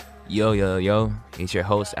Yo, yo, yo, it's your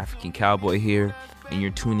host, African Cowboy here, and you're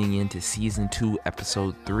tuning in to Season 2,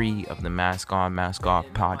 Episode 3 of the Mask On, Mask Off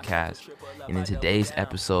podcast. And in today's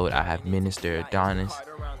episode, I have Minister Adonis,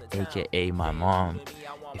 aka my mom.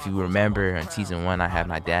 If you remember, in Season 1, I had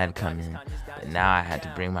my dad come in, but now I had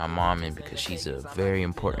to bring my mom in because she's a very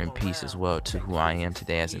important piece as well to who I am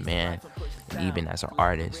today as a man and even as an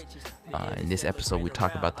artist. In this episode, we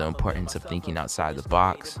talk about the importance of thinking outside the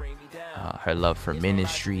box, her love for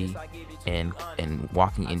ministry, and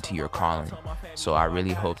walking into your calling. So I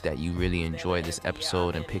really hope that you really enjoy this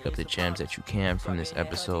episode and pick up the gems that you can from this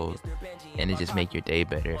episode, and it just make your day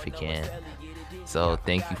better if it can. So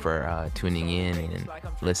thank you for tuning in and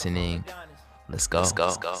listening. Let's go.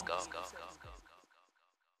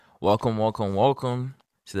 Welcome, welcome, welcome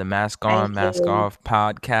to the Mask On, Thank Mask you. Off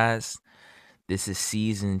podcast. This is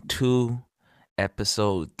Season 2,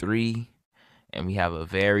 Episode 3. And we have a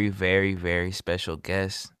very, very, very special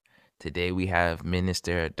guest. Today we have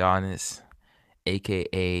Minister Adonis,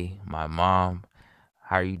 aka my mom.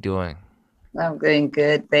 How are you doing? I'm doing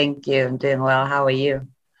good. Thank you. I'm doing well. How are you?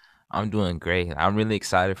 I'm doing great. I'm really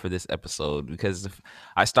excited for this episode because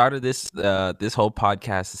I started this whole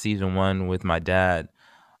podcast, season 1, with my dad.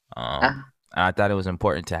 Uh, And I thought it was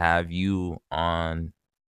important to have you on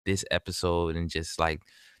this episode and just like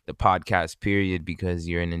the podcast period because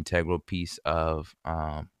you're an integral piece of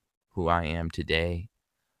who I am today.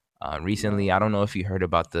 Recently, I don't know if you heard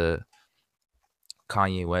about the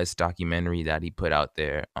Kanye West documentary that he put out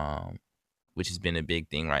there, which has been a big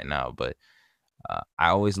thing right now. But I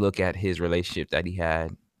always look at his relationship that he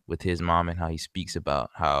had with his mom and how he speaks about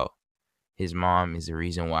how his mom is the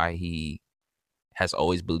reason why he has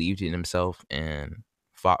always believed in himself and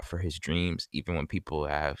fought for his dreams, even when people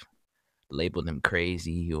have labeled him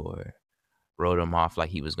crazy or wrote him off like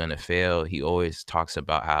he was going to fail. He always talks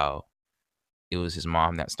about how it was his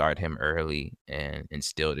mom that started him early and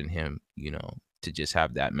instilled in him, to just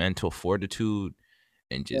have that mental fortitude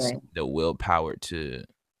and just right. the willpower to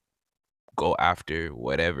go after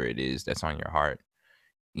whatever it is that's on your heart,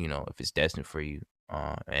 if it's destined for you.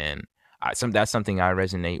 And that's something I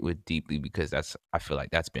resonate with deeply because I feel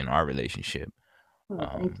like that's been our relationship. Oh,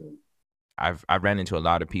 thank Um, you. I ran into a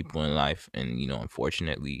lot of people in life, and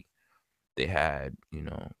unfortunately, they had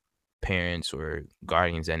parents or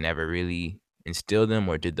guardians that never really instilled them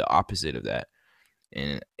or did the opposite of that.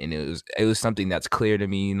 And it was something that's clear to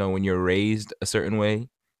me. When you're raised a certain way,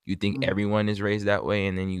 you think Mm, everyone is raised that way,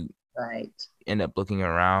 and then you right. end up looking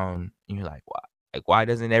around and you're like, why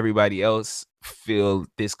doesn't everybody else feel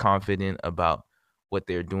this confident about what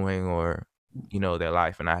they're doing or their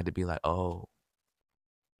life? And I had to be like, oh,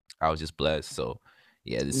 I was just blessed. So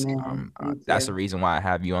yeah, this Man, thank that's the you. reason why I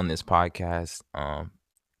have you on this podcast.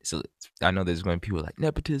 So I know there's going to be people like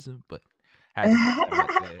nepotism, but I had to put that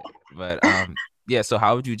out there. But yeah. So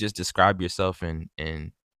how would you just describe yourself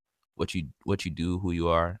and what you do, who you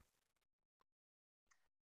are?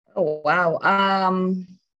 Oh, wow.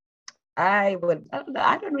 I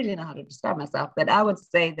don't really know how to describe myself, but I would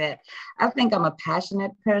say that I think I'm a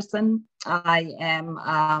passionate person. I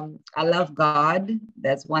love God.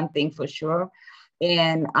 That's one thing for sure.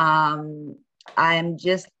 And I'm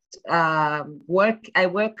just I work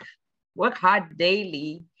hard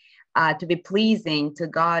daily to be pleasing to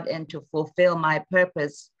God and to fulfill my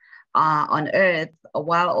purpose on earth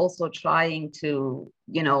while also trying to,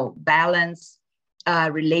 balance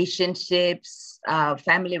relationships,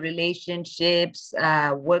 family relationships,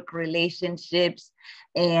 work relationships,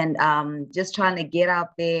 and just trying to get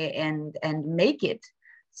out there and make it.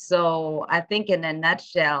 So I think in a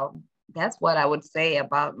nutshell, that's what I would say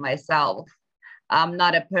about myself. I'm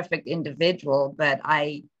not a perfect individual, but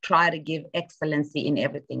I try to give excellency in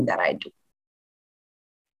everything that I do.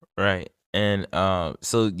 Right. And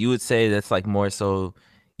so you would say that's like more so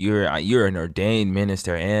you're an ordained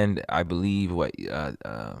minister, and I believe would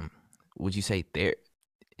you say there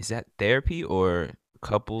is that therapy or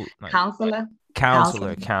couple like Counselor,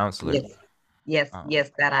 counselor, counselor. counselor. Yes, yes, Um, yes,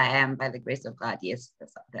 that I am by the grace of God. Yes,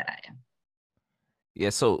 that's, that I am. yeah,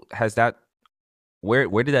 so has that where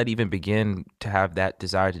did that even begin to have that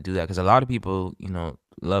desire to do that? Because a lot of people,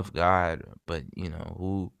 love God, but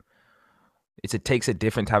who it takes a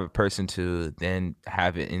different type of person to then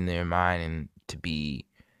have it in their mind and to be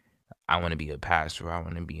I want to be a pastor. I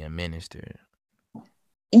want to be a minister.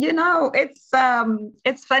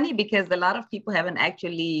 It's funny because a lot of people haven't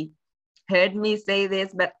actually heard me say this,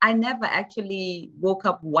 but I never actually woke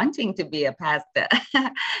up wanting to be a pastor.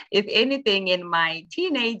 If anything, in my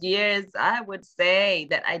teenage years, I would say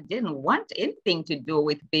that I didn't want anything to do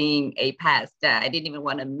with being a pastor. I didn't even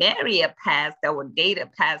want to marry a pastor or date a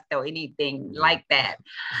pastor or anything like that.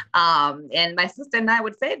 And my sister and I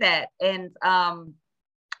would say that. And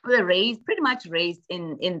we were raised, pretty much raised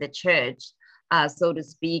in the church. So to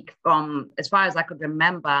speak, from as far as I could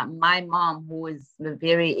remember, my mom, who is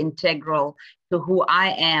very integral to who I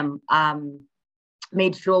am,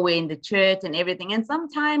 made sure we're in the church and everything. And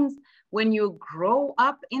sometimes when you grow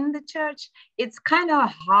up in the church, it's kind of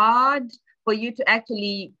hard for you to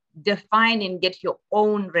actually define and get your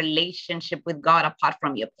own relationship with God apart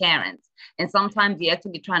from your parents. And sometimes you're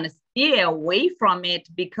actually trying to steer away from it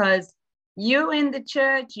because you in the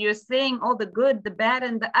church, you're seeing all the good, the bad,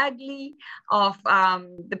 and the ugly of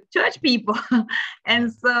the church people.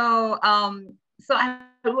 And so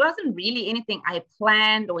it wasn't really anything I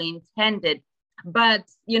planned or intended. But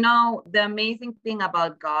the amazing thing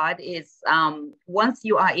about God is once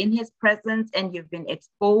you are in his presence and you've been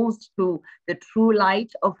exposed to the true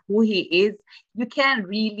light of who he is, you can't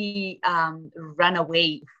really run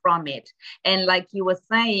away from it. And like you were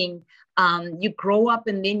saying, you grow up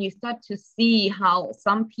and then you start to see how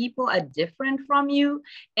some people are different from you.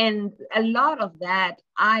 And a lot of that,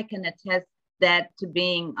 I can attest that to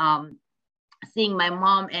being seeing my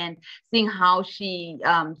mom and seeing how she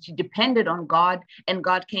depended on God and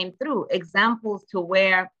God came through. Examples to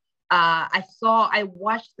where I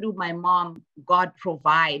watched through my mom, God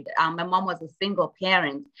provide. My mom was a single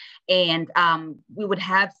parent, and we would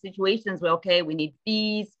have situations where, okay, we need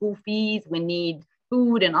fees, school fees, we need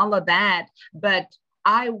food and all of that. But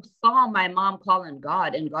I saw my mom call on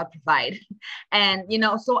God and God provide. And,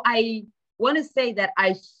 so I want to say that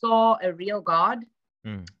I saw a real God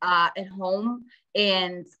at home.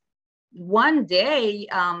 And one day,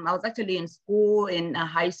 I was actually in school, in a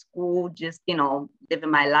high school, just, living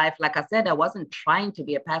my life. Like I said, I wasn't trying to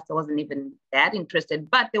be a pastor. I wasn't even that interested,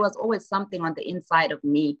 but there was always something on the inside of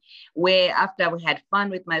me where after we had fun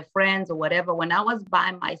with my friends or whatever, when I was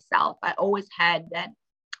by myself, I always had that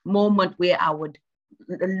moment where I would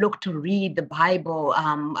look to read the Bible.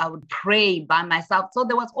 I would pray by myself. So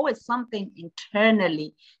there was always something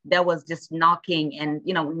internally that was just knocking and,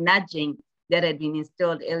 nudging that had been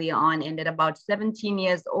instilled earlier on. And at about 17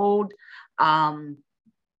 years old,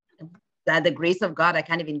 that the grace of God, I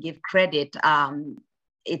can't even give credit.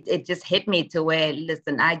 It just hit me to where,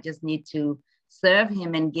 listen, I just need to serve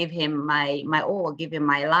him and give him my all, give him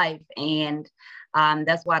my life. And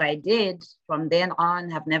that's what I did. From then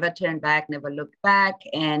on, have never turned back, never looked back.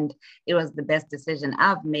 And it was the best decision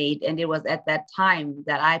I've made. And it was at that time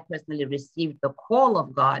that I personally received the call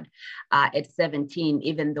of God at 17,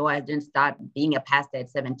 even though I didn't start being a pastor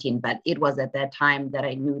at 17. But it was at that time that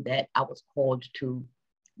I knew that I was called to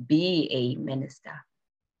be a minister.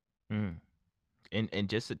 Mm. And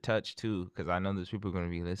just a touch too, because I know there's people going to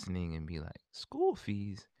be listening and be like, school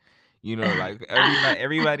fees. Like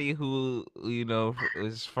everybody who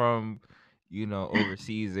is from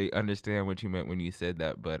overseas, they understand what you meant when you said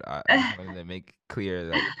that. But I just wanted to make clear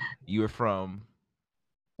that you were from.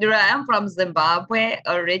 I'm from Zimbabwe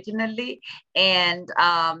originally. And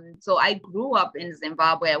so I grew up in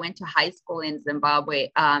Zimbabwe. I went to high school in Zimbabwe,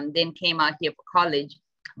 then came out here for college.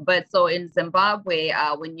 But so in Zimbabwe,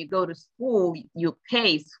 when you go to school, you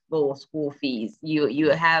pay for school fees. You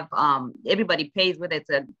have everybody pays, whether it's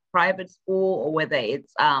a private school or whether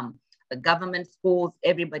it's the government schools.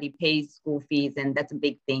 Everybody pays school fees, and that's a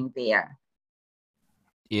big thing there.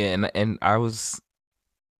 Yeah, and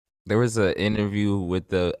there was an interview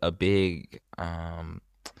with a big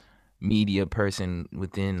media person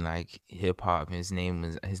within like hip hop. His name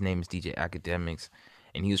is DJ Academics,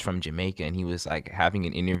 and he was from Jamaica, and he was like having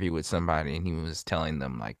an interview with somebody, and he was telling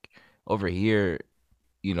them like, over here,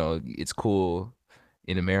 it's cool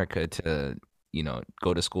in America to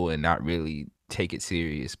go to school and not really take it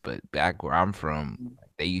serious, but back where I'm from,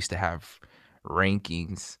 they used to have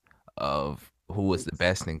rankings of who was the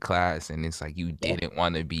best in class, and it's like you didn't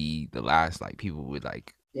want to be the last. Like people would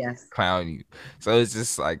like clown you. So it's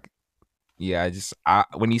just like, yeah,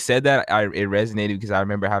 when you said that, it resonated because I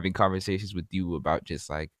remember having conversations with you about just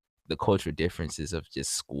like the cultural differences of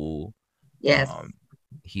just school,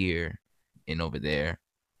 here and over there.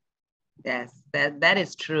 Yes, that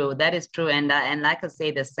is true. That is true, and I could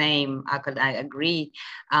say the same. I agree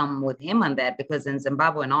with him on that, because in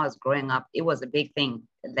Zimbabwe, when I was growing up, it was a big thing,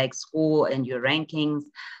 like school and your rankings.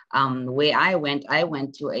 Where I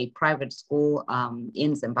went to a private school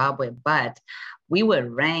in Zimbabwe, but we were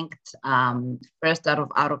ranked first out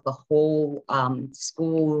of the whole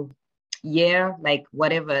school year, like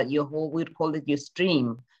whatever your whole, we'd call it your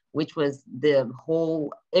stream, which was the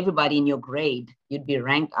whole, everybody in your grade, you'd be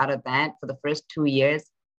ranked out of that for the first 2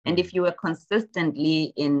 years. And if you were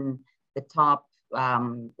consistently in the top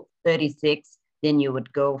 36, then you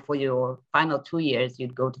would go for your final 2 years,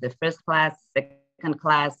 you'd go to the first class, second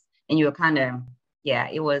class, and you were kind of, yeah,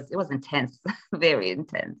 it was intense, very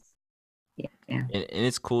intense. Yeah. And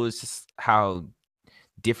it's cool. It's just how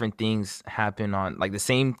different things happen on like the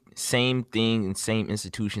same thing and same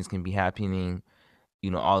institutions can be happening,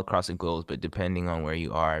 all across the globe, but depending on where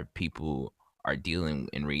you are, people are dealing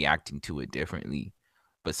and reacting to it differently.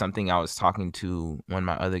 But something I was talking to one of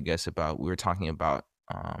my other guests about, we were talking about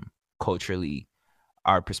culturally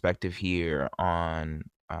our perspective here on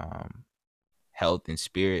health and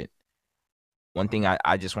spirit. One thing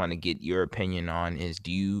I just want to get your opinion on is,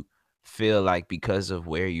 do you feel like because of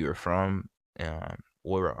where you're from,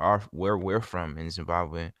 where we're from in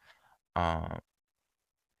Zimbabwe,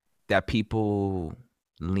 that people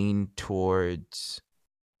lean towards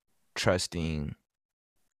trusting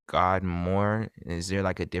God more? Is there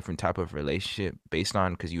like a different type of relationship based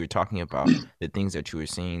on, because you were talking about the things that you were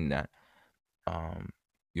seeing that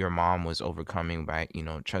your mom was overcoming by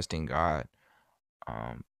trusting God?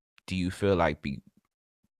 Do you feel like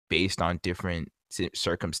based on different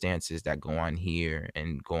circumstances that go on here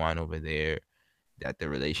and go on over there, that the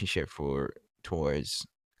relationship towards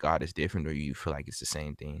God is different, or you feel like it's the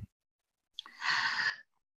same thing?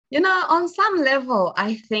 On some level,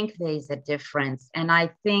 I think there's a difference. And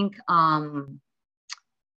I think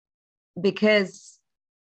because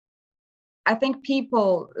I think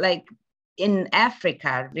people like in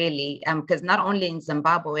Africa, really, because not only in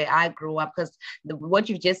Zimbabwe where I grew up, because what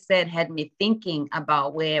you just said had me thinking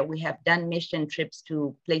about where we have done mission trips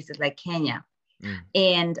to places like Kenya.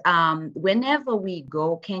 And whenever we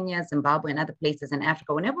go, Kenya, Zimbabwe, and other places in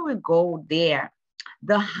Africa, whenever we go there,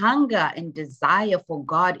 the hunger and desire for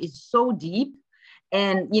God is so deep.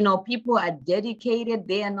 And, people are dedicated.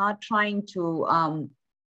 They are not trying to,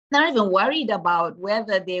 they're not even worried about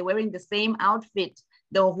whether they're wearing the same outfit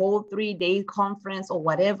the whole 3-day conference or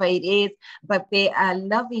whatever it is, but they are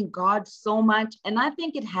loving God so much. And I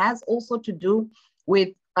think it has also to do with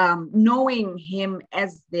knowing Him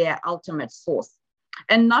as their ultimate source.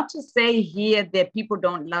 And not to say here that people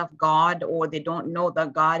don't love God or they don't know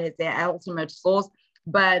that God is their ultimate source,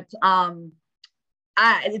 but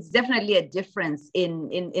it's definitely a difference in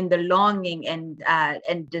the longing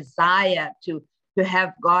and desire to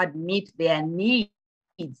have God meet their needs,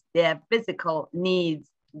 their physical needs,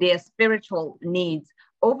 their spiritual needs.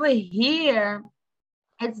 Over here,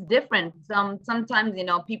 it's different. Sometimes,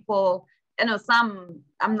 people,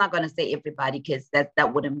 I'm not going to say everybody because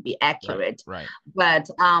that wouldn't be accurate. Right. But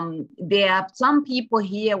there are some people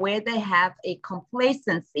here where they have a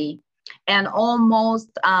complacency and almost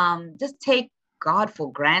just take God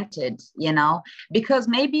for granted, because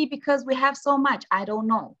because we have so much. I don't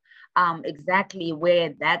know exactly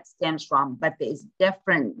where that stems from, but there's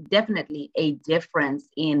definitely a difference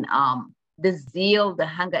in the zeal, the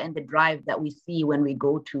hunger, and the drive that we see when we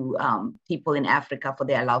go to people in Africa for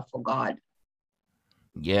their love for God.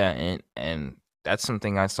 Yeah, and that's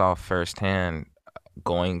something I saw firsthand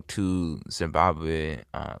going to Zimbabwe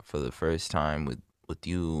for the first time with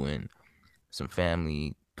you and some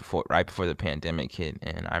family right before the pandemic hit.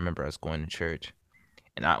 And I remember us going to church.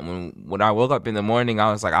 And when I woke up in the morning,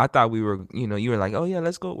 I was like, I thought we were, you were like, oh yeah,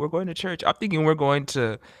 let's go. We're going to church. I'm thinking we're going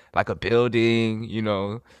to like a building,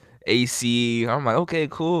 AC. I'm like, okay,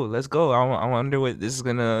 cool, let's go. I wonder what this is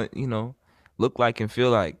gonna, look like and feel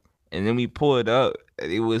like. And then we pulled up,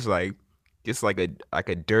 and it was like just like a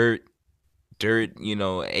dirt,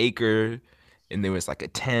 acre, and there was like a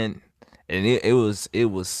tent, and it was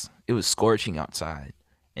scorching outside,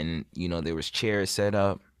 and there was chairs set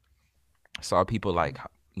up. Saw people like,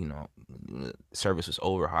 service was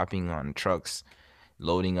over, hopping on trucks,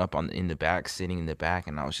 loading up in the back, sitting in the back,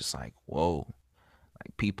 and I was just like, whoa,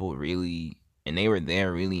 like people really, and they were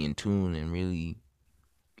there really in tune and really,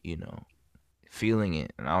 feeling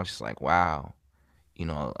it. And I was just like, wow, a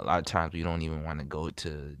lot of times we don't even want to go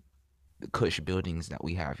to the cush buildings that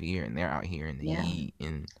we have here, and they're out here in the heat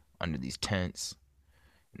and under these tents.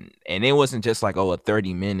 And it wasn't just like, oh, a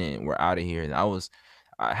 30-minute, we're out of here.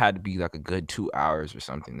 I had to be like a good 2 hours or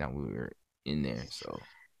something that we were in there. So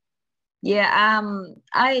yeah,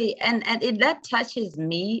 that touches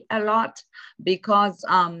me a lot because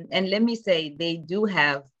and let me say they do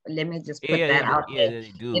have, let me just put that out there.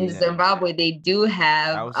 They do, in Zimbabwe they do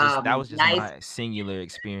have that was just nice, my singular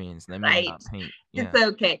experience. Let me right, not paint. it's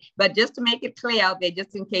okay, but just to make it clear out there,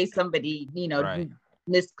 just in case somebody right.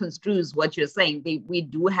 misconstrues what you're saying. We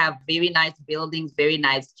do have very nice buildings, very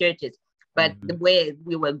nice churches, but the way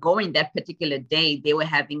we were going that particular day, they were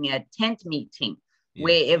having a tent meeting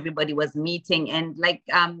where everybody was meeting. And like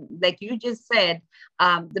you just said,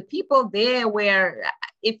 the people there were,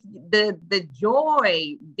 if the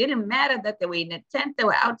joy didn't matter that they were in a tent, they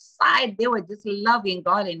were outside, they were just loving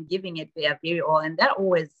God and giving it their very all. And that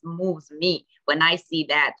always moves me when I see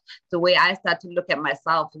that. The way I start to look at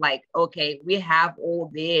myself, like, okay, we have all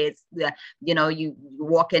this, you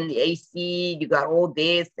walk in the AC, you got all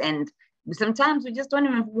this, and sometimes we just don't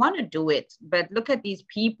even want to do it. But look at these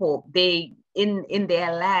people, they in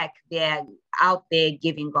their lack, they're out there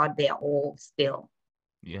giving God their all still.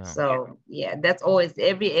 So that's always,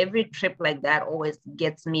 every trip like that always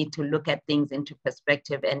gets me to look at things into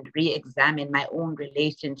perspective and re-examine my own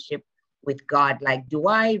relationship with God. Like, do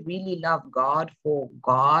I really love God for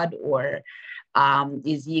God, or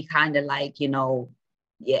is he kind of like,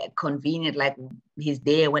 convenient, like he's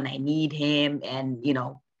there when I need him, and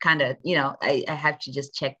kind of, I have to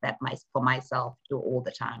just check that for myself too all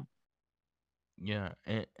the time.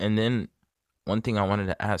 And then one thing I wanted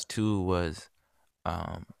to ask too was,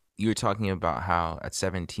 you were talking about how at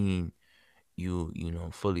 17 you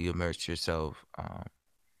fully immersed yourself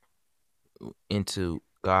into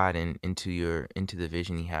God and into the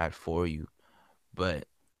vision he had for you. But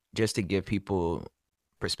just to give people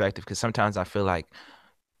perspective, because sometimes I feel like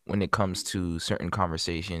when it comes to certain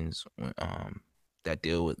conversations that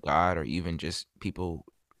deal with God, or even just people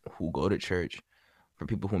who go to church, for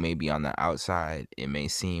people who may be on the outside, it may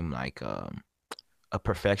seem like a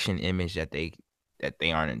perfection image that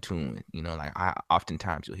they aren't in tune with. Like, I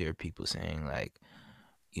oftentimes you'll hear people saying like,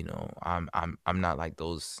 I'm not like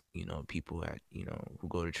those, people at, who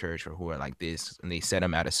go to church or who are like this, and they set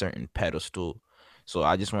them at a certain pedestal. So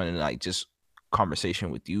I just wanted to like just conversation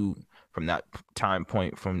with you from that time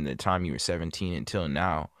point, from the time you were 17 until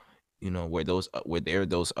now, were there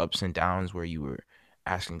those ups and downs where you were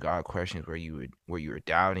asking God questions, where you were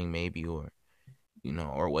doubting maybe, or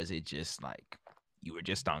or was it just like you were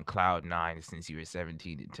just on cloud nine since you were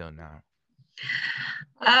 17 until now?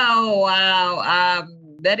 Oh, wow.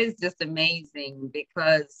 That is just amazing,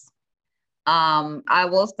 because I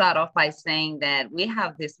will start off by saying that we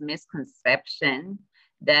have this misconception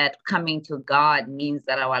that coming to God means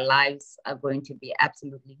that our lives are going to be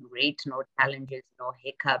absolutely great, no challenges, no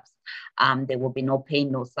hiccups. There will be no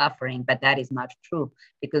pain, no suffering, but that is not true,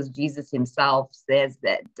 because Jesus himself says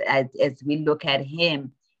that as we look at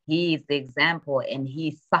him, he is the example, and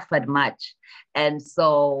he suffered much. And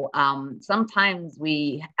so sometimes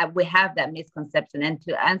we have that misconception. And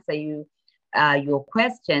to answer your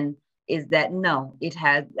question is that no, it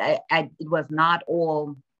was not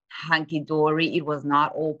all hunky-dory. It was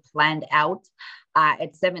not all planned out.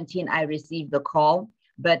 At 17, I received the call,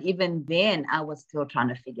 but even then I was still trying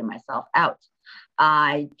to figure myself out.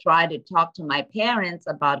 I tried to talk to my parents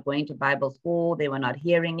about going to Bible school. They were not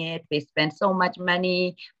hearing it. They spent so much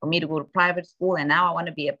money for me to go to private school, and now I want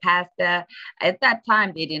to be a pastor. At that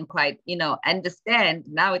time, they didn't quite, understand.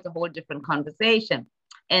 Now it's a whole different conversation.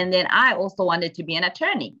 And then I also wanted to be an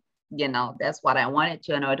attorney. That's what I wanted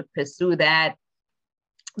to, in order to pursue that.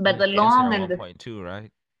 But the long and the 1.2, right?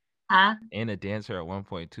 Huh? And a dancer at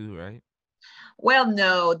 1.2, right? Well,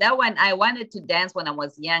 no, that one, I wanted to dance when I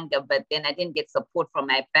was younger, but then I didn't get support from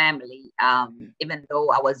my family, even though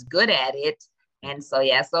I was good at it. And so,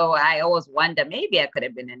 so I always wonder, maybe I could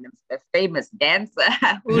have been a famous dancer.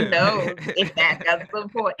 Who knows if that got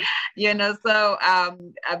support, So, I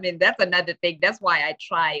mean, that's another thing. That's why I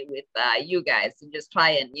try with you guys to just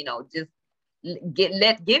try and, just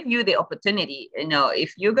give you the opportunity.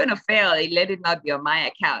 If you're gonna fail, let it not be on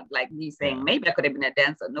my account, like me saying maybe I could have been a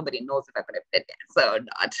dancer. Nobody knows if I could have been a dancer or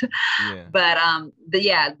not. But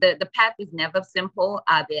the path is never simple.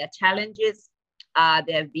 There are challenges.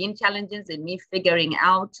 There have been challenges in me figuring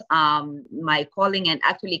out my calling and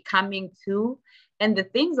actually coming to, and the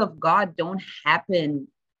things of God don't happen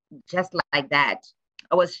just like that.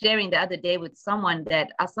 I was sharing the other day with someone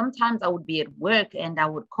that sometimes I would be at work and I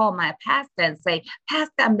would call my pastor and say,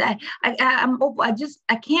 Pastor,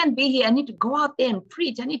 I can't be here. I need to go out there and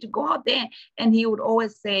preach. I need to go out there. And he would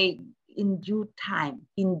always say, in due time,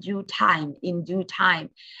 in due time, in due time.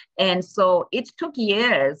 And so it took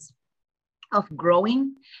years of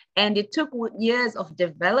growing, and it took years of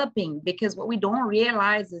developing, because what we don't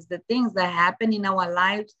realize is the things that happen in our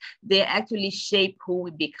lives, they actually shape who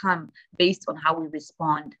we become based on how we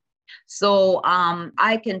respond. So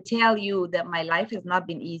I can tell you that my life has not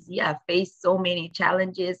been easy. I've faced so many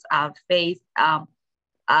challenges. I've faced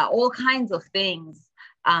all kinds of things.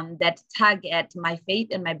 that tug at my faith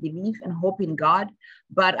and my belief and hope in God.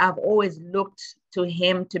 But I've always looked to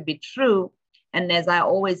him to be true. And as I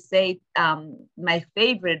always say, my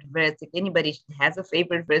favorite verse, if anybody has a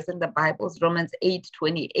favorite verse in the Bible, is Romans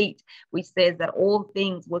 8:28, which says that all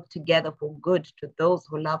things work together for good to those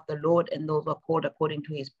who love the Lord and those who are called according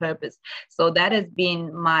to his purpose. So that has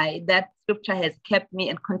been that scripture has kept me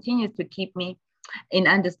and continues to keep me in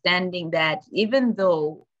understanding that even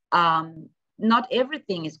though not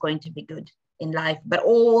everything is going to be good in life, but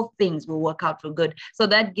all things will work out for good. So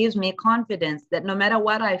that gives me confidence that no matter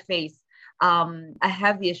what I face, I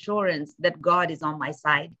have the assurance that God is on my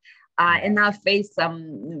side. And I've faced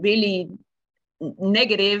some really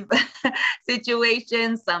negative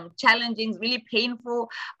situations, some challenging, really painful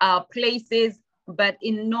places, but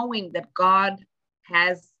in knowing that God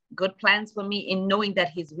has good plans for me, in knowing that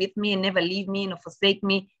he's with me and never leave me nor forsake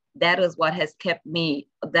me, that is what has kept me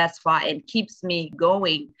thus far and keeps me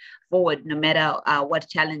going forward no matter what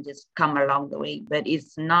challenges come along the way. But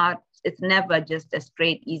it's never just a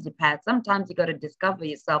straight, easy path. Sometimes you got to discover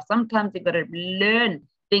yourself. Sometimes you got to learn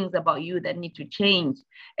things about you that need to change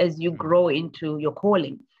as you grow into your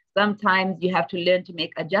calling. Sometimes you have to learn to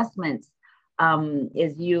make adjustments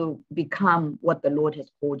as you become what the Lord has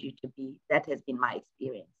called you to be. That has been my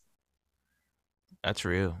experience. That's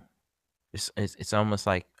real. It's almost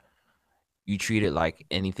like you treat it like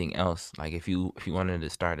anything else. Like if you wanted to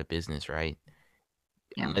start a business, right?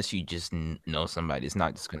 Yeah. Unless you just know somebody, it's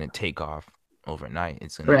not just going to take off overnight.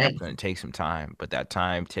 It's going Right. to take some time, but that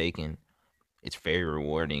time taken, it's very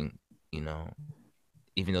rewarding,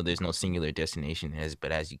 even though there's no singular destination,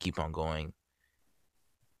 but as you keep on going,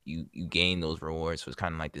 you gain those rewards. So it's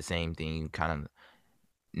kind of like the same thing. You kind of,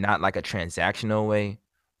 not like a transactional way,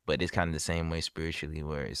 but it's kind of the same way spiritually,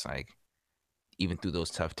 where it's like, even through those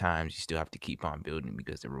tough times, you still have to keep on building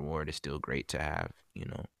because the reward is still great to have,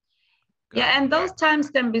 Yeah, and those times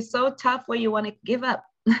can be so tough where you want to give up.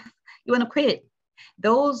 You want to quit.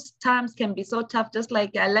 Those times can be so tough. Just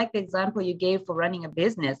like I like the example you gave for running a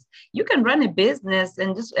business. You can run a business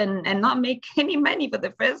and just and not make any money for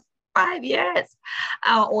the first 5 years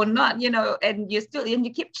or not, and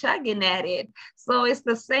you keep chugging at it. So it's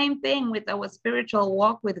the same thing with our spiritual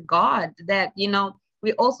walk with God, that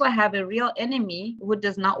we also have a real enemy who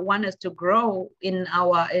does not want us to grow in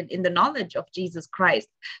the knowledge of Jesus Christ.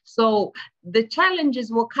 So the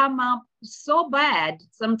challenges will come up so bad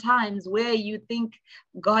sometimes where you think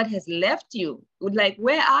God has left you. Like,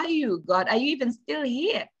 where are you, God? Are you even still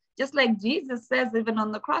here? Just like Jesus says, even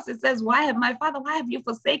on the cross, it says, why have you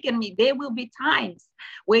forsaken me? There will be times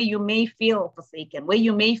where you may feel forsaken, where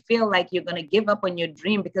you may feel like you're going to give up on your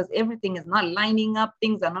dream because everything is not lining up,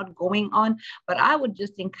 things are not going on. But I would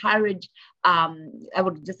just encourage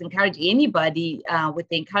anybody with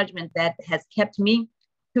the encouragement that has kept me,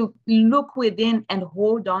 to look within and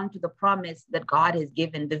hold on to the promise that God has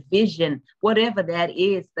given, the vision, whatever that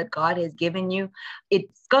is that God has given you.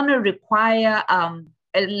 It's going to require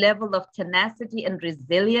a level of tenacity and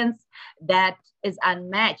resilience that is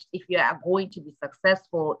unmatched if you are going to be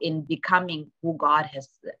successful in becoming who God has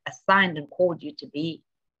assigned and called you to be.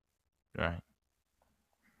 Right.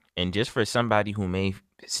 And just for somebody who may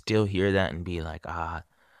still hear that and be like,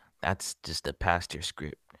 that's just a pastor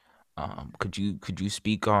script. Could you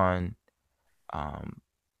speak on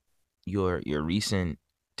your recent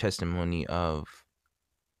testimony of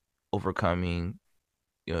overcoming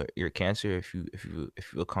your cancer, if you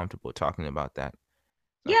feel comfortable talking about that?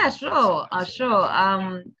 Yeah, sure.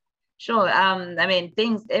 Sure. I mean,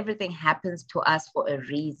 everything happens to us for a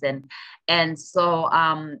reason. And so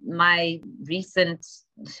my recent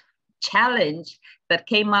challenge that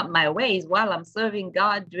came up my way is, while I'm serving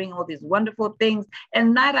God, doing all these wonderful things,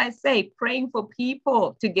 and not, I say, praying for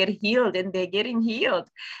people to get healed, and they're getting healed.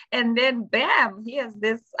 And then bam, here's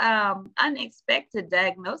this unexpected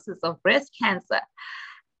diagnosis of breast cancer.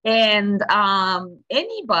 And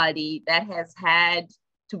anybody that has had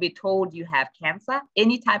to be told you have cancer,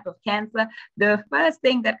 any type of cancer, the first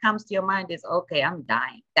thing that comes to your mind is, okay, I'm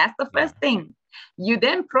dying. That's the first thing. You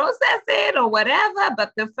then process it or whatever,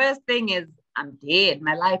 but the first thing is, I'm dead.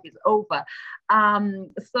 My life is over.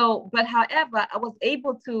 But however, I was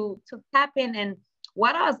able to tap in, and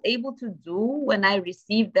what I was able to do when I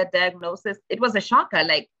received that diagnosis, it was a shocker.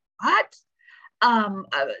 Like, what?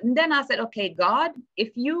 Then I said, okay, God,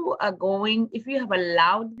 if you have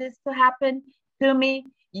allowed this to happen to me,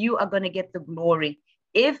 you are going to get the glory.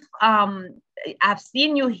 If I've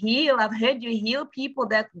seen you heal. I've heard you heal people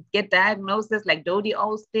that get diagnoses like Dodie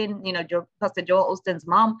Austin, Pastor Joel Austin's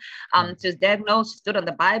mom. She was diagnosed, she stood on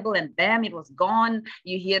the Bible and bam, it was gone.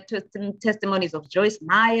 You hear testimonies of Joyce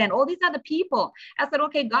Meyer and all these other people. I said,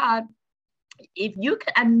 okay, God, if you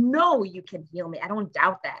can, I know you can heal me. I don't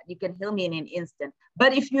doubt that. You can heal me in an instant.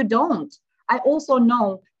 But if you don't, I also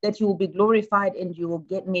know that you will be glorified and you will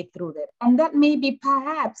get me through that. And that may be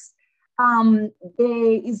perhaps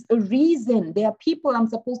there is a reason. There are people I'm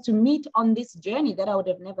supposed to meet on this journey that I would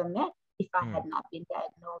have never met if I had not been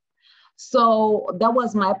diagnosed. So that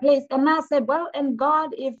was my place. And I said, well, and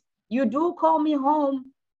God, if you do call me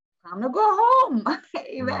home, I'm gonna go home.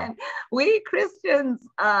 Amen. We Christians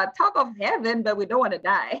talk of heaven, but we don't want to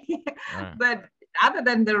die. But other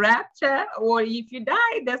than the rapture, or if you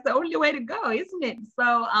die, that's the only way to go, isn't it?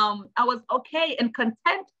 So I was okay and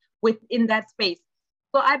content within that space.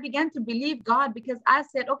 So I began to believe God, because I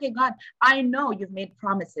said, okay, God, I know you've made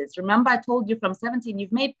promises. Remember, I told you from 17,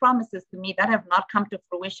 you've made promises to me that have not come to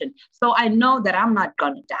fruition. So I know that I'm not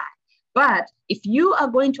going to die. But if you are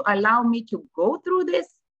going to allow me to go through this,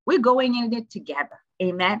 we're going in it together.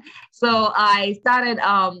 Amen. So I started,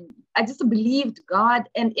 I just believed God,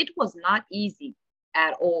 and it was not easy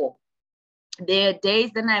at all. There are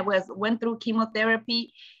days then I went through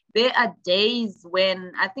chemotherapy. There are days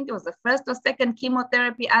when I think it was the first or second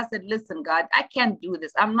chemotherapy. I said, listen, God, I can't do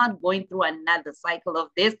this. I'm not going through another cycle of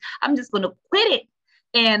this. I'm just going to quit it.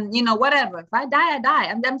 And, whatever. If I die, I die.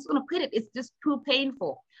 I'm just going to quit it. It's just too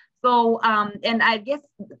painful. So, and I guess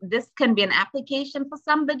this can be an application for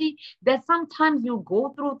somebody, that sometimes you go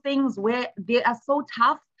through things where they are so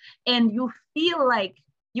tough and you feel like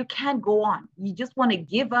you can't go on. You just want to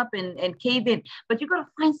give up and cave in, but you got to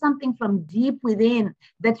find something from deep within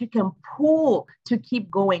that you can pull to keep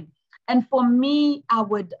going. And for me, I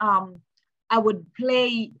would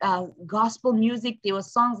play gospel music. There were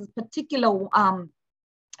songs, particular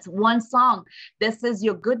one song that says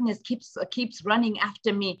your goodness keeps running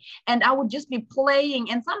after me, and I would just be playing,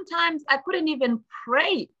 and sometimes I couldn't even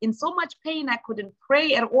pray. In so much pain, I couldn't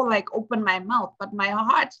pray at all, like open my mouth, but my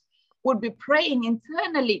heart would be praying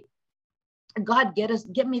internally, God,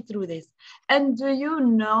 get me through this. And do you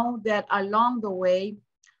know that along the way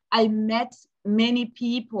I met many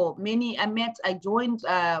people, I joined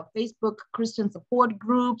Facebook Christian support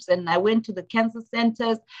groups, and I went to the cancer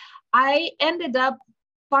centers. I ended up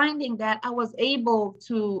finding that I was able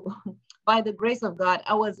to, by the grace of God,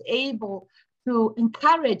 I was able to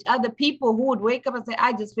encourage other people who would wake up and say,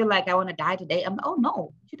 I just feel like I want to die today. I'm, oh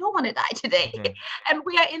no, you don't want to die today. And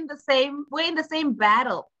we're in the same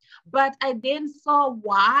battle. But I then saw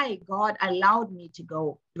why God allowed me to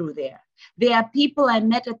go through there. There are people I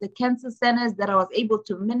met at the cancer centers that I was able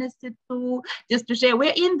to minister to, just to share.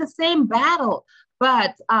 We're in the same battle,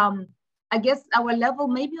 but I guess our level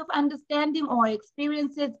maybe of understanding or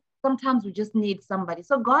experiences, sometimes we just need somebody.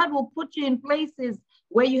 So God will put you in places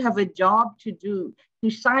where you have a job to do, to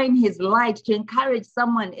shine his light, to encourage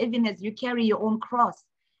someone, even as you carry your own cross.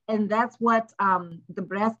 And that's what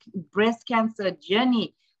the breast cancer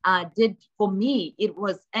journey did for me. It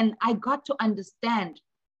was, and I got to understand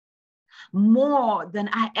more than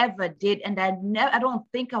I ever did. And I don't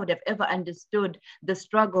think I would have ever understood the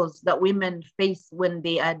struggles that women face when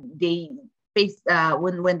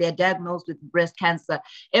when they're diagnosed with breast cancer.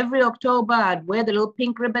 Every October, I'd wear the little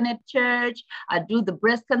pink ribbon at church. I'd do the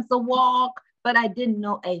breast cancer walk, but I didn't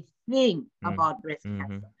know a thing about breast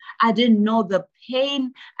cancer. I didn't know the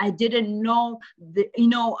pain. I didn't know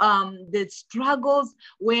the struggles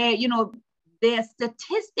where, there are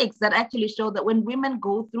statistics that actually show that when women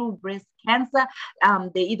go through breast cancer,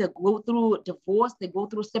 they either go through divorce, they go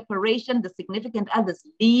through separation, the significant others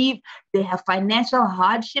leave, they have financial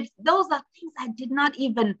hardships. Those are things I did not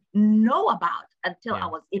even know about until I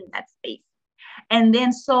was in that space. And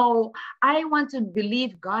then so I want to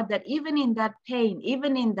believe, God, that even in that pain,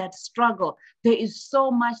 even in that struggle, there is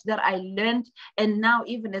so much that I learned. And now,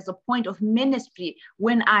 even as a point of ministry,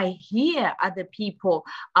 when I hear other people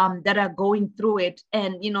that are going through it,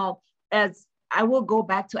 and, as I will go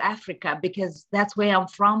back to Africa because that's where I'm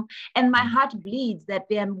from, and my heart bleeds that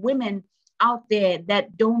there are women out there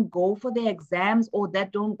that don't go for their exams or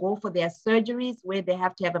that don't go for their surgeries where they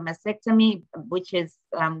have to have a mastectomy, which is,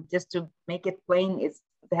 just to make it plain, is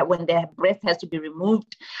that when their breast has to be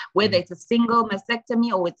removed, whether it's a single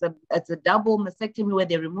mastectomy or it's a double mastectomy where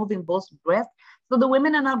they're removing both breasts. So the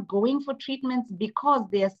women are not going for treatments because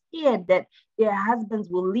they're scared that their husbands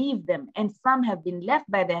will leave them. And some have been left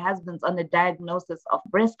by their husbands on the diagnosis of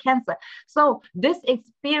breast cancer. So this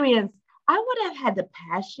experience, I would have had the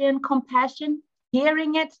compassion,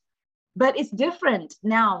 hearing it, but it's different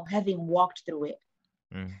now having walked through it.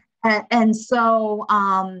 Mm. And so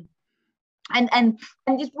and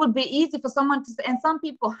it would be easy for someone to say, and some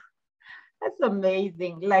people, that's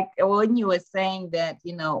amazing. Like when you were saying that,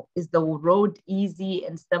 is the road easy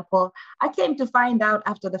and simple? I came to find out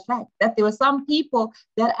after the fact that there were some people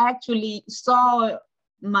that actually saw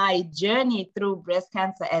my journey through breast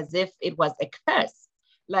cancer as if it was a curse.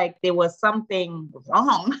 Like there was something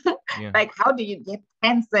wrong. Yeah. Like, how do you get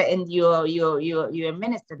cancer and you're a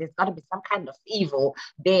minister? There's got to be some kind of evil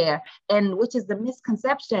there. And which is the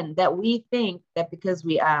misconception that we think that because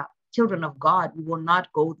we are children of God, we will not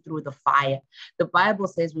go through the fire. The Bible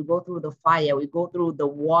says we go through the fire, we go through the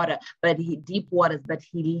water, but deep waters, but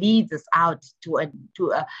he leads us out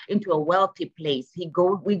into a wealthy place. We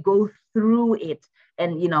go through it,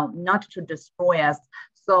 and not to destroy us.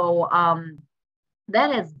 So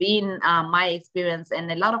that has been my experience, and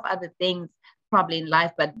a lot of other things probably in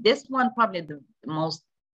life, but this one probably the most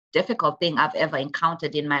difficult thing I've ever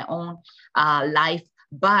encountered in my own life.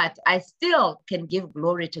 But I still can give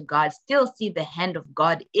glory to God, still see the hand of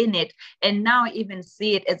God in it, and now even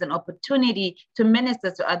see it as an opportunity to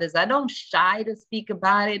minister to others. I don't shy to speak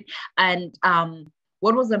about it. And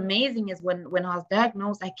what was amazing is when I was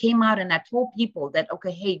diagnosed, I came out and I told people that,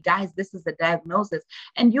 okay, hey guys, this is the diagnosis.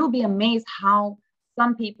 And you'll be amazed how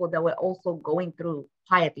some people that were also going through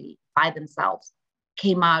quietly by themselves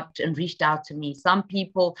came out and reached out to me. Some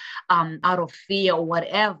people out of fear or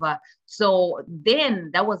whatever. So then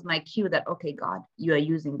that was my cue that, okay, God, you are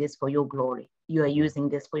using this for your glory. You are using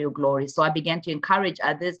this for your glory. So I began to encourage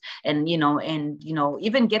others and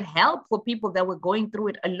even get help for people that were going through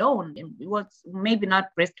it alone. And it was maybe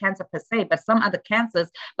not breast cancer per se, but some other cancers,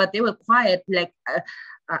 but they were quiet, like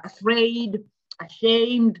afraid,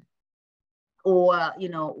 ashamed, or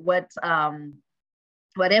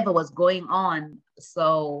whatever was going on.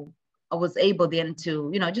 So I was able then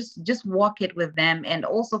to just walk it with them. And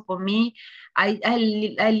also for me, I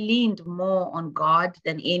leaned more on God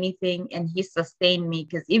than anything, and he sustained me,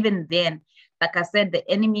 because even then, like I said, the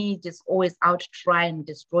enemy just always out try and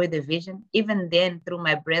destroy the vision. Even then, through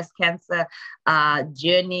my breast cancer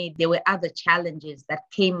journey, there were other challenges that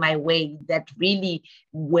came my way that really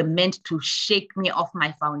were meant to shake me off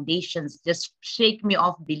my foundations, just shake me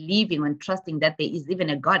off believing and trusting that there is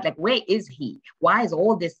even a God. Like, where is he? Why is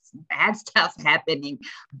all this bad stuff happening?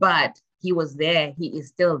 But he was there, he is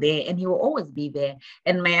still there, and he will always be there.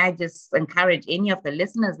 And may I just encourage any of the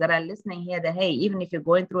listeners that are listening here that, hey, even if you're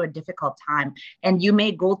going through a difficult time, and you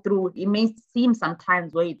may go through, it may seem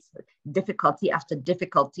sometimes where it's difficulty after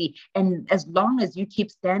difficulty, and as long as you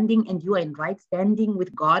keep standing and you are in right standing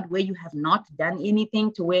with God, where you have not done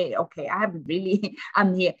anything to where, okay,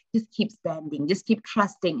 I'm here, just keep standing, just keep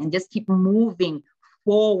trusting, and just keep moving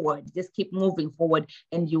forward. Just keep moving forward,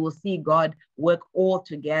 and you will see God work all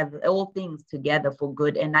things together for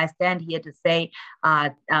good. And I stand here to say,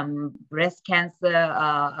 breast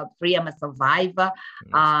cancer free. I'm a survivor.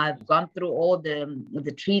 I've gone through all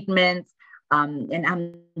the treatments. And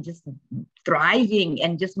I'm just thriving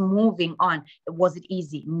and just moving on. Was it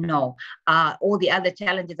easy? No. All the other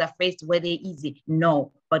challenges I faced, were they easy?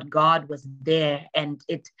 No. But God was there, and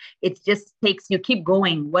it just takes you keep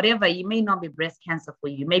going. Whatever, you may not be breast cancer for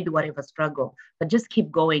you, maybe whatever struggle, but just keep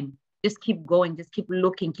going. Just keep going. Just keep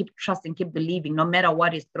looking. Keep trusting. Keep believing, no matter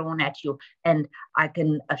what is thrown at you. And I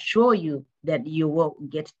can assure you that you will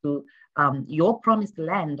get to your promised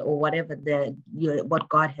land, or whatever what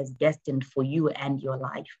God has destined for you and your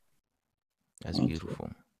life. That's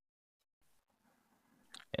beautiful.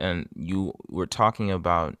 And you were talking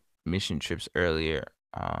about mission trips earlier.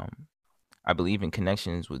 I believe in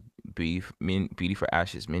connections with Beauty for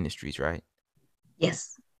Ashes Ministries, right?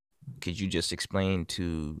 Yes. Could you just explain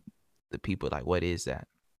to the people, like, what is that?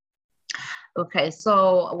 Okay,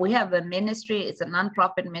 so we have a ministry. It's a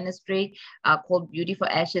nonprofit ministry called Beauty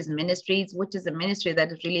for Ashes Ministries, which is a ministry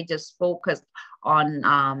that is really just focused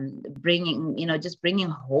on bringing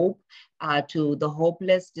hope to the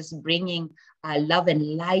hopeless, just bringing love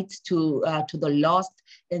and light to the lost,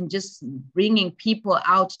 and just bringing people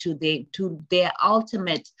out to their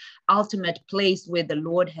ultimate place where the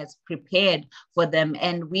Lord has prepared for them.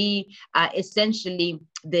 And we are essentially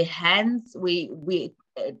the hands. We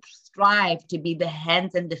strive to be the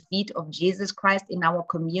hands and the feet of Jesus Christ in our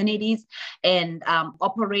communities, and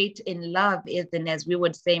operate in love. And as we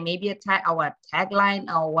would say, maybe our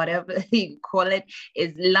tagline or whatever you call it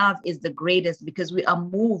is, love is the greatest, because we are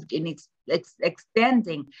moved in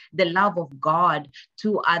extending the love of God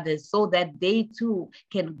to others, so that they too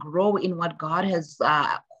can grow in what God has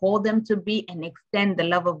called them to be, and extend the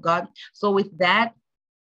love of God. So with that,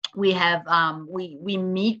 We have we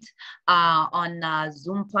meet on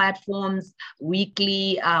Zoom platforms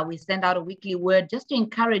weekly. We send out a weekly word just to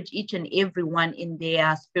encourage each and everyone in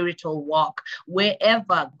their spiritual walk.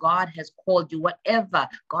 Wherever God has called you, whatever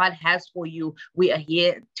God has for you, we are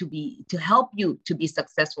here to help you to be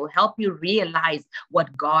successful, help you realize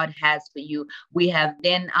what God has for you. We have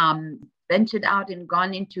then ventured out and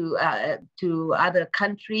gone into to other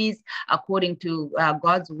countries according to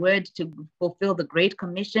God's word to fulfill the Great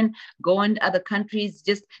Commission, go into other countries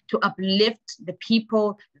just to uplift the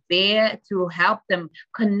people there, to help them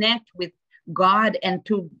connect with God and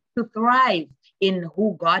to thrive in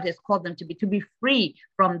who God has called them to be free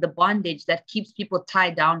from the bondage that keeps people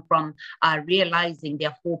tied down from realizing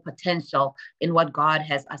their full potential in what God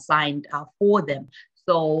has assigned for them.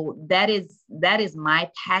 So that is my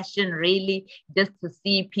passion, really, just to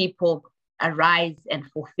see people arise and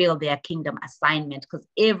fulfill their kingdom assignment. Because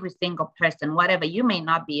every single person, whatever, you may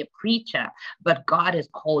not be a preacher, but God has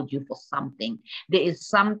called you for something. There is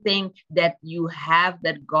something that you have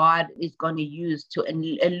that God is going to use to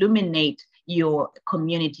illuminate your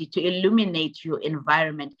community, to illuminate your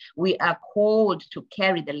environment. We are called to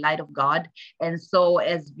carry the light of God. And so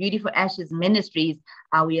as Beauty for Ashes Ministries,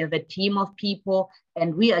 we have a team of people,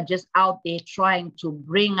 and we are just out there trying to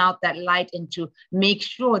bring out that light and to make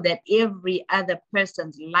sure that every other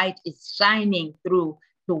person's light is shining through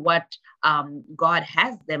to what God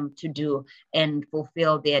has them to do and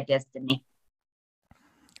fulfill their destiny.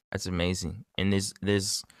 That's amazing. And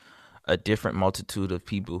there's a different multitude of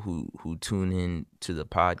people who tune in to the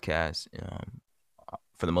podcast.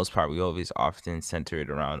 For the most part, we always often center it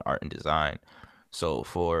around art and design. So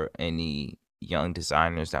for any young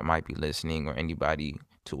designers that might be listening, or anybody,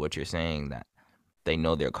 to what you're saying, that they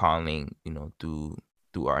know their calling, through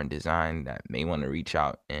art and design, that may want to reach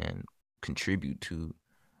out and contribute to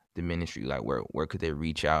the ministry, like where could they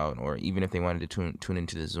reach out? Or even if they wanted to tune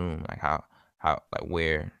into the Zoom, like how like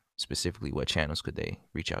where specifically, what channels could they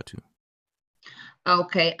reach out to?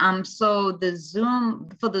 Okay. So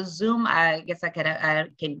for the Zoom, I guess I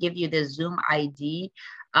can give you the Zoom ID.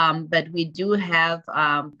 But we do have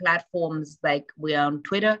platforms, like we're on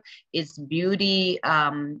Twitter. It's Beauty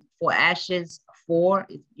for Ashes 4.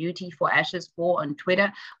 It's Beauty for Ashes 4 on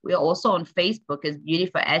Twitter. We are also on Facebook as Beauty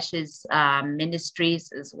for Ashes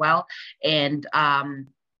Ministries as well. And on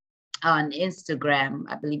Instagram,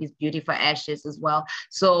 I believe it's Beauty for Ashes as well.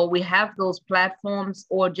 So we have those platforms,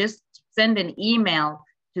 or just send an email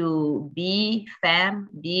to bfam,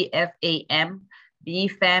 BFAM,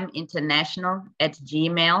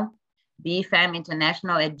 bfaminternational@gmail,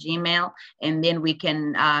 bfaminternational@gmail, and then we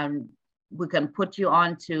can put you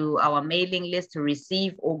onto our mailing list to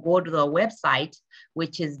receive, or go to the website,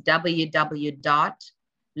 which is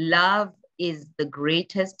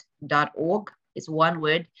www.loveisthegreatest.org. It's one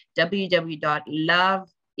word,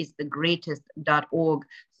 www.loveisthegreatest.org.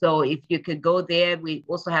 So if you could go there, we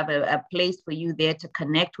also have a place for you there to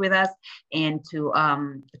connect with us, and to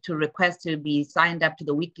request to be signed up to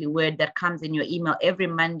the weekly word that comes in your email. Every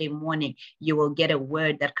Monday morning, you will get a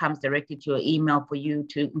word that comes directly to your email for you,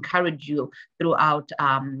 to encourage you throughout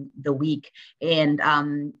the week. And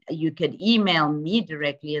you could email me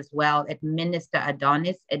directly as well at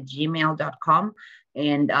ministeradonis@gmail.com.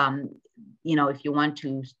 And if you want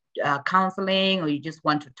to counseling, or you just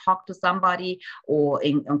want to talk to somebody, or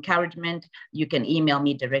encouragement, you can email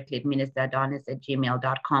me directly at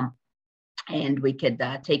ministeradonis@gmail.com. And we could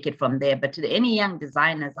take it from there. But to any young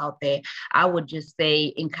designers out there, I would just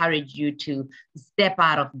say, encourage you to step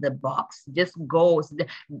out of the box. Just go.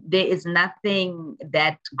 There is nothing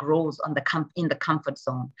that grows in the comfort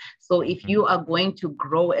zone. So if you are going to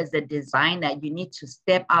grow as a designer, you need to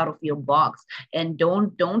step out of your box, and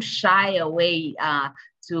don't shy away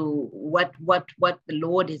to what the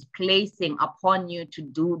Lord is placing upon you to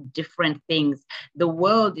do different things. The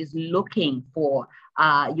world is looking for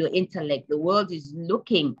your intellect. The world is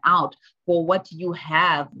looking out for what you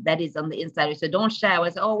have that is on the inside. So don't shy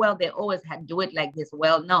away. Say, oh, well, they always do it like this.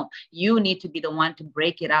 Well, no, you need to be the one to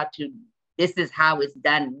break it out to, this is how it's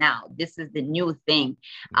done now. This is the new thing.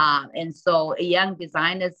 And so young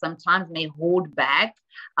designers sometimes may hold back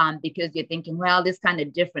because you're thinking, well, this kind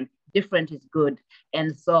of different is good.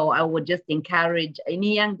 And so I would just encourage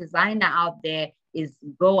any young designer out there is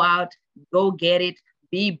go out, go get it,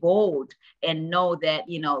 be bold, and know that,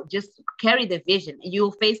 just carry the vision.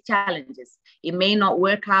 You'll face challenges. It may not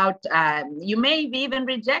work out. You may be even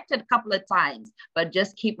rejected a couple of times, but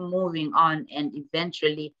just keep moving on. And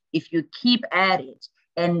eventually, if you keep at it,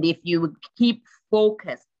 and if you keep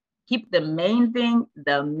focused, keep the main thing,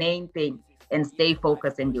 and stay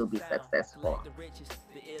focused, and you'll be successful.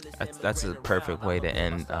 That's a perfect way to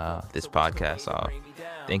end this podcast off.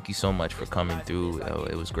 Thank you so much for coming through.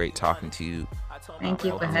 It was great talking to you. Thank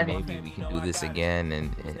you for Hopefully having maybe me. we can do this again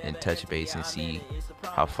and touch base and see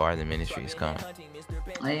how far the ministry has come.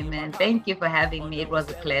 Amen. Thank you for having me. It was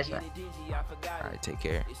a pleasure. All right, take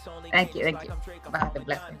care. Thank you. Thank you. Bye. The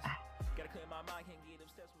blessing. Bye.